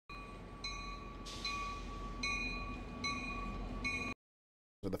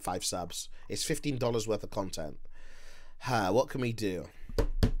with the 5 subs. It's $15 worth of content. What can we do?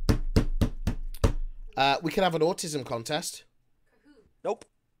 We can have an autism contest. Nope.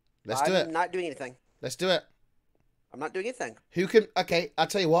 Let's do it. I'm not doing anything. Let's do it. I'm not doing anything. Who can... Okay, I'll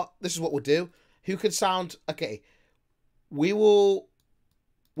tell you what. This is what we'll do. Who can sound... Okay. We'll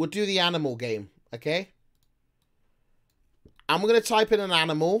do the animal game. Okay? I'm going to type in an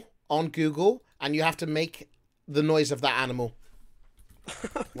animal on Google, and you have to make the noise of that animal.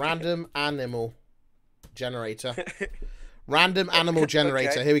 Random animal generator. Random animal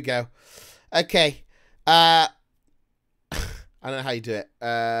generator. Okay. Here we go. Okay. I don't know how you do it.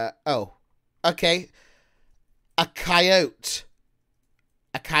 Oh. Okay. A coyote.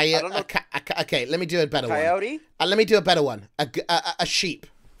 A coyote. Okay, let me do a better one. Coyote? Let me do a better one. A sheep.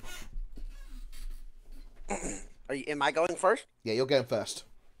 Am I going first? Yeah, you're going first.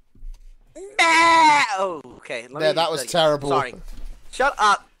 Oh, okay. Yeah, that was terrible. Sorry. Shut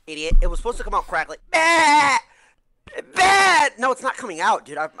up, idiot. It was supposed to come out crackly. Bah! No, it's not coming out,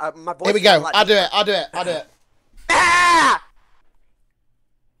 dude. My voice. Here we go. I'll do it. I'll do it. I'll do it. Bah!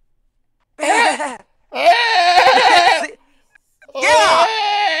 Yeah!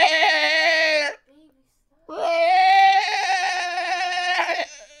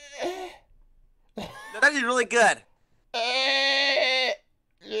 No, that is really good.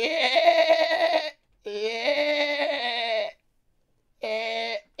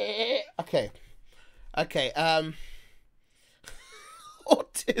 Okay. Okay,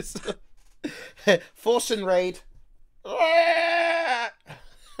 autism. Force and raid.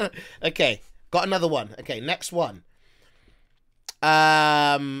 Okay, got another one. Okay, next one.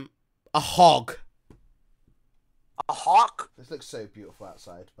 A hog. A hawk? This looks so beautiful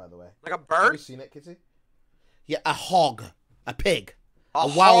outside, by the way. Like a bird? Have you seen it, Kitty? Yeah, a hog. A pig. A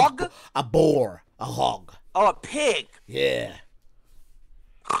wild hog? A boar. A hog. Oh, a pig. Yeah.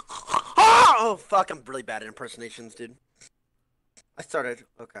 Oh, fuck. I'm really bad at impersonations, dude. I started.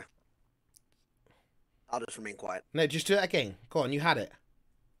 Okay. I'll just remain quiet. No, just do it again. Go on, you had it.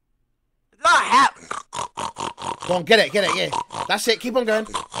 It's not happening. Go on, get it, yeah. That's it, keep on going.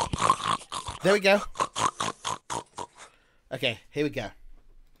 There we go. Okay, here we go.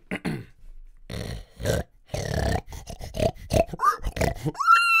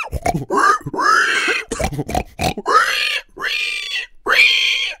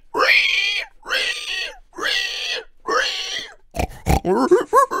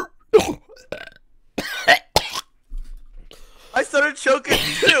 I started choking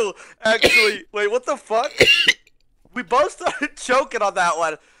too, actually. Wait, what the fuck? We both started choking on that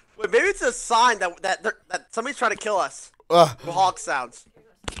one. Wait, maybe it's a sign that somebody's trying to kill us. The hawk sounds.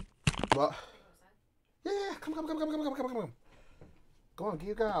 What? Yeah, come on. Go on,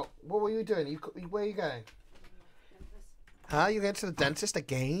 you go out. What were you doing? Where are you going? Huh? You going to the dentist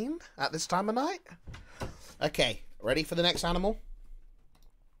again at this time of night? Okay, ready for the next animal?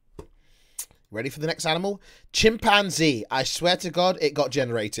 Ready for the next animal? Chimpanzee. I swear to God, it got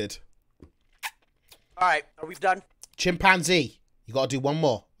generated. All right, are we done? Chimpanzee. You got to do one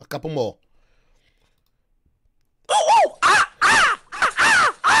more. A couple more.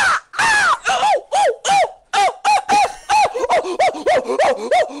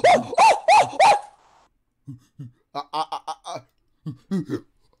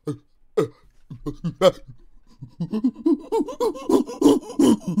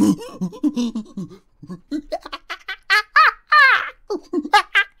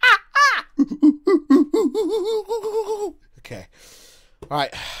 Okay. All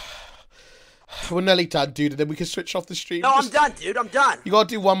right. We're nearly done, dude, and then we can switch off the stream. No, I'm done, dude. I'm done. You gotta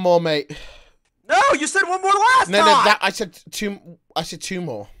do one more, mate. No, you said one more last time. No, I said two. I said two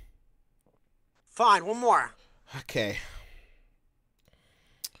more. Fine, one more. Okay.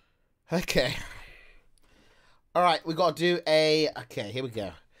 Okay. All right, we gotta do a. Okay, here we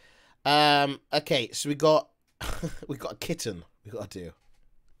go. Okay, so we got we got a kitten. We gotta do.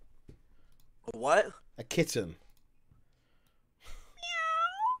 What? A kitten.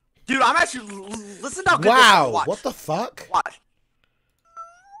 Dude, I'm actually listen to how good wow, this is. Watch. What the fuck? Watch.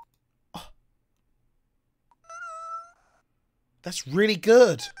 Oh. That's really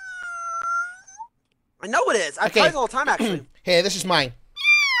good. I know it is. I play it all the time, actually. Here, this is mine.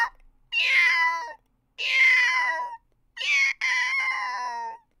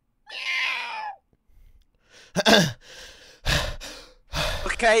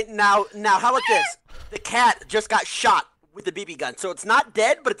 Okay, now how about this? The cat just got shot with the BB gun, so it's not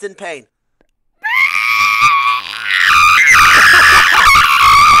dead, but it's in pain.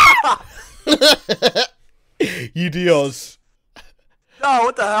 You Dios. No,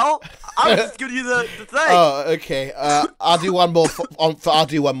 what the hell? I was just giving you the thing. Oh, okay. I'll do one more. I'll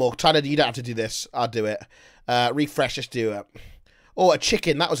do one more. Tyler, you don't have to do this. I'll do it. Refresh. Let's do it. Oh, a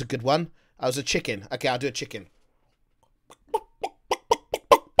chicken. That was a good one. That was a chicken. Okay, I'll do a chicken.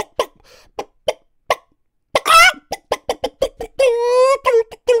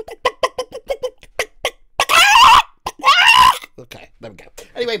 Okay, there we go.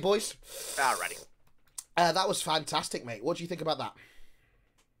 Anyway, boys. Alrighty. That was fantastic, mate. What do you think about that?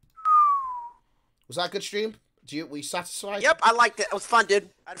 Was that a good stream? Were you satisfied? Yep, I liked it. It was fun, dude.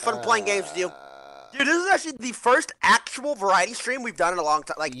 I had fun playing games with you. Dude, this is actually the first actual variety stream we've done in a long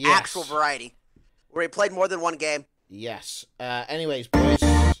time. Like, Yes. actual variety. Where we played more than one game. Yes. Anyways, boys.